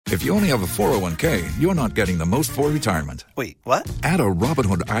If you only have a 401k, you're not getting the most for retirement. Wait, what? Add a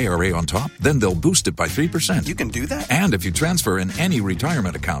Robinhood IRA on top, then they'll boost it by 3%. You can do that? And if you transfer in any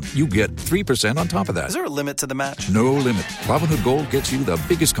retirement account, you get 3% on top of that. Is there a limit to the match? No limit. Robinhood Gold gets you the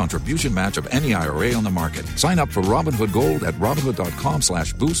biggest contribution match of any IRA on the market. Sign up for Robinhood Gold at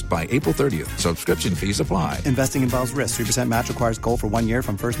Robinhood.com/boost by April 30th. Subscription fees apply. Investing involves risk. 3% match requires gold for 1 year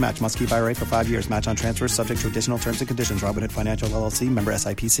from first match. Must keep IRA for 5 years. Match on transfers subject to additional terms and conditions. Robinhood Financial LLC, member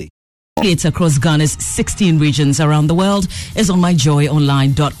SIPC. It's across Ghana's 16 regions around the world is on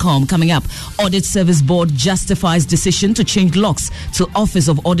myjoyonline.com. Coming up, Audit Service Board justifies decision to change locks to Office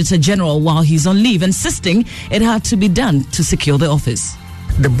of Auditor General while he's on leave, insisting it had to be done to secure the office.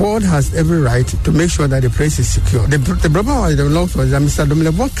 The board has every right to make sure that the place is secure. The problem with the locks was that Mr.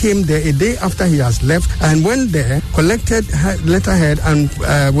 Domilevo came there a day after he has left and went there, collected letterhead, and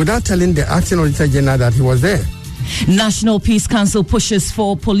without telling the acting auditor general that he was there. National Peace Council pushes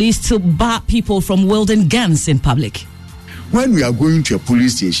for police to bar people from wielding guns in public. When we are going to a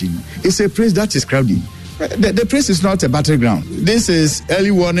police station, it's a place that is crowded. The place is not a battleground. This is early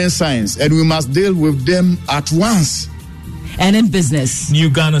warning signs, and we must deal with them at once. And in business, New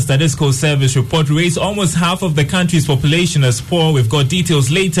Ghana Statistical Service report raised almost half of the country's population as poor. We've got details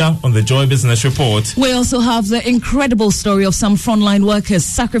later on the Joy Business Report. We also have the incredible story of some frontline workers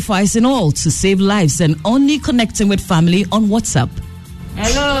sacrificing all to save lives and only connecting with family on WhatsApp.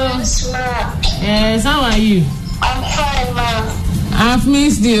 Hello. Yes, how are you? I'm fine, ma. I've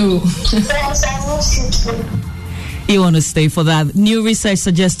missed you. Yes, I miss you too. You want to stay for that? New research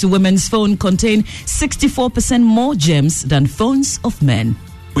suggests women's phones contain 64% more germs than phones of men.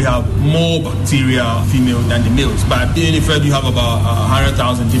 We have more bacteria female than the males, but in effect you have about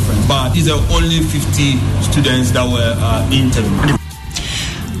 100,000 different. But these are only 50 students that were interviewed.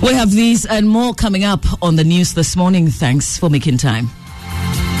 We have these and more coming up on the news this morning. Thanks for making time.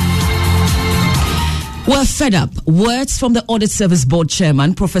 We're fed up. Words from the Audit Service Board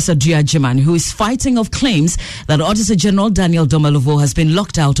Chairman, Professor Duajiman, who is fighting off claims that Auditor General Daniel Domilevo has been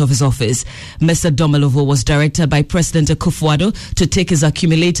locked out of his office. Mr. Domilevo was directed by President Akufo-Addo to take his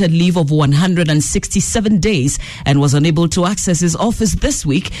accumulated leave of 167 days and was unable to access his office this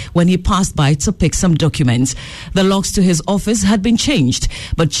week when he passed by to pick some documents. The locks to his office had been changed,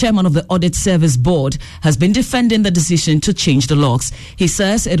 but Chairman of the Audit Service Board has been defending the decision to change the locks. He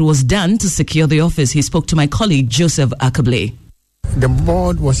says it was done to secure the office. He spoke to my colleague Joseph Akable. The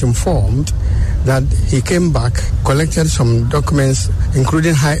board was informed that he came back, collected some documents,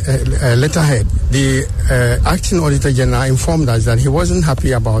 including letterhead. The acting auditor general informed us that he wasn't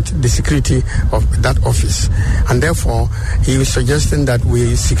happy about the security of that office, and therefore he was suggesting that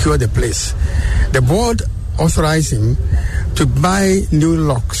we secure the place. The board authorized him to buy new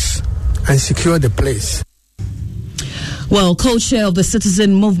locks and secure the place. Well, co-chair of the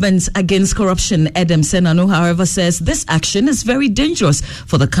Citizen Movement Against Corruption, Edem Senanu, however, says this action is very dangerous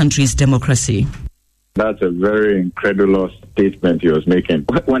for the country's democracy. That's a very incredulous statement he was making.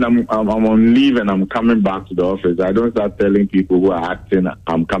 When I'm on leave and I'm coming back to the office, I don't start telling people who are acting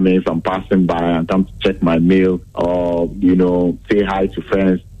I'm coming if I'm passing by and come to check my mail or, say hi to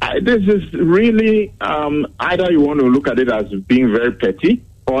friends. This is really, either you want to look at it as being very petty,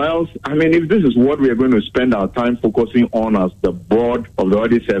 or else, if this is what we are going to spend our time focusing on as the board of the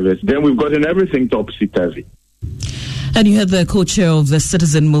audit service, then we've gotten everything topsy-turvy. And you heard the co-chair of the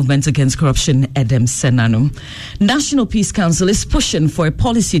Citizen Movement Against Corruption, Edem Senanu. National Peace Council is pushing for a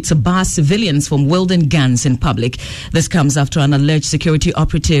policy to bar civilians from wielding guns in public. This comes after an alleged security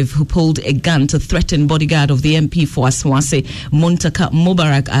operative who pulled a gun to threaten bodyguard of the MP for Aswase, Muntaka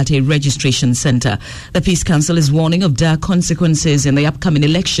Mubarak, at a registration centre. The Peace Council is warning of dire consequences in the upcoming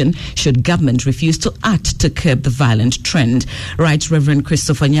election should government refuse to act to curb the violent trend. Right Reverend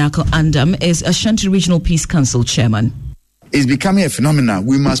Christopher Nyako Andam is Ashanti Regional Peace Council chairman. It's becoming a phenomenon.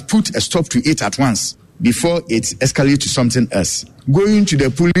 We must put a stop to it at once before it escalates to something else. Going to the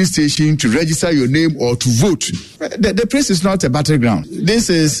police station to register your name or to vote, the place is not a battleground. This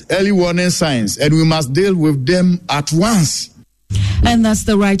is early warning signs, and we must deal with them at once. And that's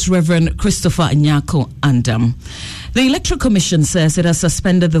the Right Reverend Christopher Nyako Andam. The Electoral Commission says it has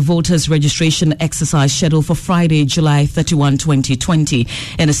suspended the voters' registration exercise scheduled for Friday, July 31, 2020.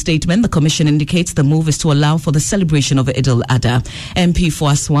 In a statement, the Commission indicates the move is to allow for the celebration of Eid al-Adha. MP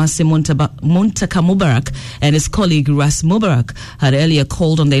for Aswase Muntaka Mubarak and his colleague Ras Mubarak had earlier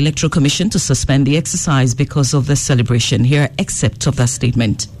called on the Electoral Commission to suspend the exercise because of the celebration. Here are excerpts of that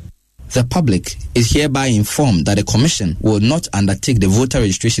statement. The public is hereby informed that the Commission will not undertake the voter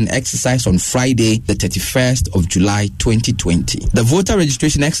registration exercise on Friday, the 31st of July 2020. The voter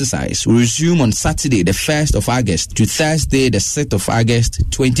registration exercise will resume on Saturday, the 1st of August to Thursday, the 6th of August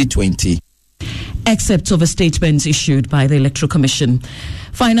 2020. Except of a statement issued by the Electoral Commission.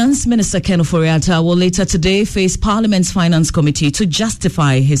 Finance Minister Ken Ofori-Atta will later today face Parliament's Finance Committee to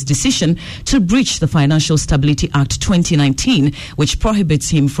justify his decision to breach the Financial Stability Act 2019, which prohibits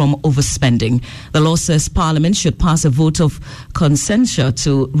him from overspending. The law says Parliament should pass a vote of censure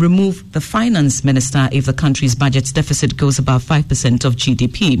to remove the Finance Minister if the country's budget deficit goes above 5% of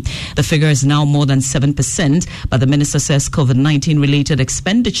GDP. The figure is now more than 7%, but the minister says COVID-19 related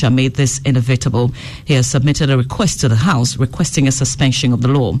expenditure made this inevitable. He has submitted a request to the House requesting a suspension of the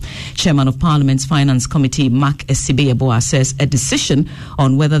law. Chairman of Parliament's Finance Committee, Mark Esibe-Yeboah, says a decision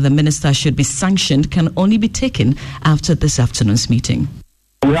on whether the minister should be sanctioned can only be taken after this afternoon's meeting.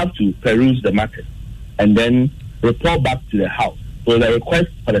 We have to peruse the matter and then report back to the House. So the request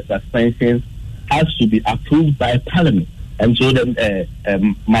for the suspension has to be approved by Parliament. And so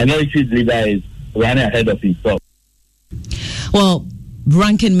the minority leader is running ahead of himself. Well,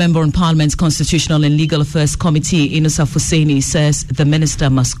 Ranking member on Parliament's Constitutional and Legal Affairs Committee, Inusa Fuseni, says the minister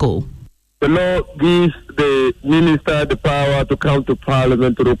must go. The law gives the minister the power to come to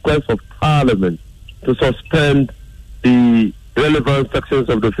Parliament to request of Parliament to suspend the relevant sections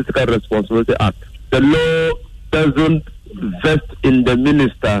of the Fiscal Responsibility Act. The law doesn't vest in the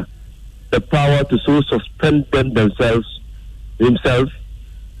minister the power to so suspend them himself,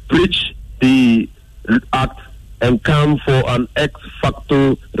 breach the act, and come for an ex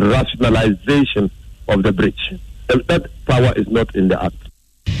facto rationalization of the breach. That power is not in the act.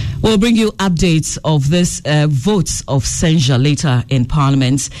 We'll bring you updates of this votes of censure later in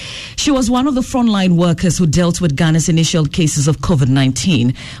Parliament. She was one of the frontline workers who dealt with Ghana's initial cases of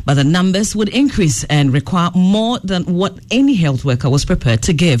COVID-19, but the numbers would increase and require more than what any health worker was prepared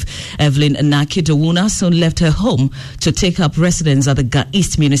to give. Evelyn Naki-Dowuna soon left her home to take up residence at the Ga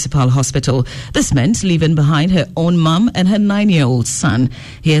East Municipal Hospital. This meant leaving behind her own mum and her 9-year-old son.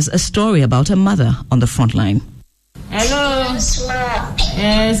 Here's a story about her mother on the front line. Hello. Yes, Ma.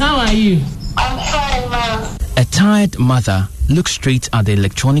 Yes, how are you? I'm fine, Ma. A tired mother looks straight at the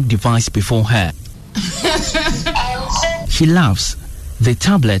electronic device before her. She laughs. The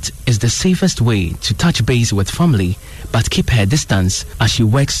tablet is the safest way to touch base with family, but keep her distance as she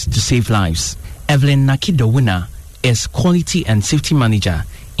works to save lives. Evelyn Naki-Dowuna is Quality and Safety Manager,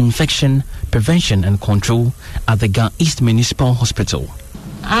 Infection, Prevention and Control at the Ga East Municipal Hospital.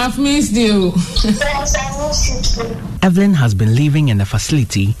 I've missed you. Yes, I miss you too. Evelyn has been living in a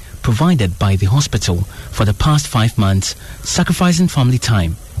facility provided by the hospital for the past 5 months, sacrificing family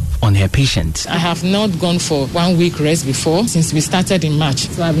time on her patients. I have not gone for 1 week rest before since we started in March.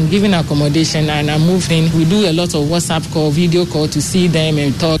 So I've been given accommodation and I moved in. We do a lot of WhatsApp call, video call to see them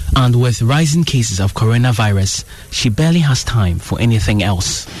and talk. And with rising cases of coronavirus, she barely has time for anything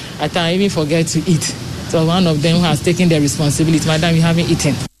else. At times I even forget to eat. So one of them who has taken the responsibility, Madam, you haven't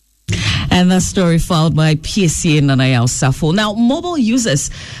eaten. And that story filed by PSC and Nanayao Safo. Now, mobile users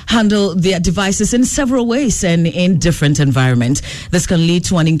handle their devices in several ways and in different environments. This can lead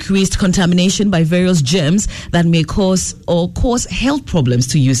to an increased contamination by various germs that may cause health problems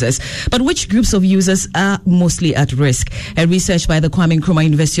to users. But which groups of users are mostly at risk? A research by the Kwame Nkrumah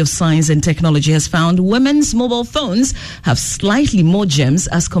University of Science and Technology has found women's mobile phones have slightly more germs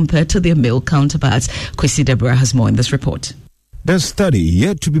as compared to their male counterparts. Kwesi Deborah has more in this report. The study,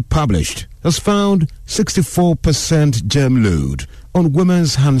 yet to be published, has found 64% germ load on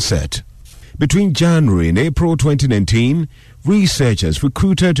women's handset. Between January and April 2019, researchers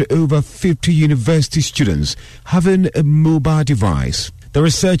recruited over 50 university students having a mobile device. The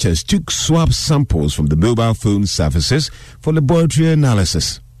researchers took swab samples from the mobile phone surfaces for laboratory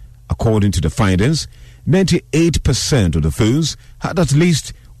analysis. According to the findings, 98% of the phones had at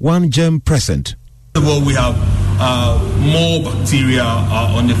least one germ present. First of all, we have more bacteria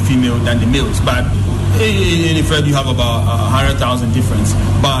on the female than the males, but in effect you have about 100,000 difference.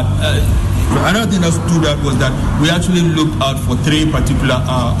 But another thing that stood out was that we actually looked out for 3 particular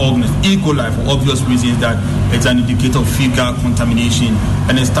organisms. E. coli, for obvious reasons, that it's an indicator of fecal contamination,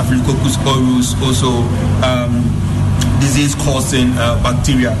 and then Staphylococcus aureus, also disease-causing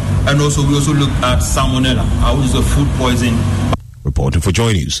bacteria, and also we also looked at Salmonella, which is a food poison. Reporting for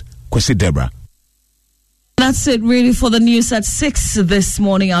Joy News, Kwesi Deborah. That's it really for the news at 6 this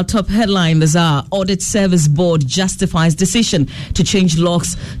morning. Our top headlines are Audit Service Board justifies decision to change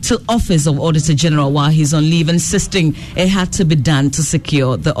locks to Office of Auditor General while he's on leave, insisting it had to be done to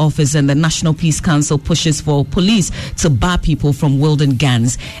secure the office. And the National Peace Council pushes for police to bar people from wielding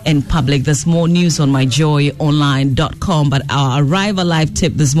guns in public. There's more news on myjoyonline.com, but our Arrival Live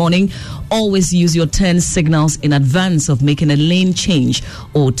tip this morning: always use your turn signals in advance of making a lane change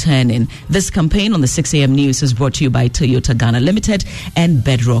or turning. This campaign on the 6 a.m. news is brought to you by Toyota Ghana Limited and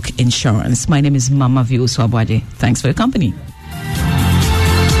Bedrock Insurance. My name is Mama Vio Swabwade. Thanks for your company.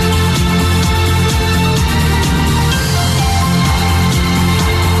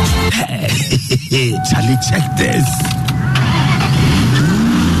 Hey, Charlie, check this.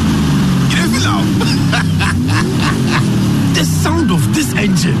 You don't feel out? The sound of this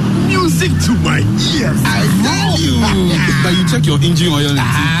engine, music to my ears. I tell you. But you check your engine oil.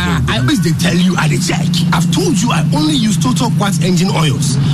 I always they tell you I check. I've told you I only use Total Quartz engine oils.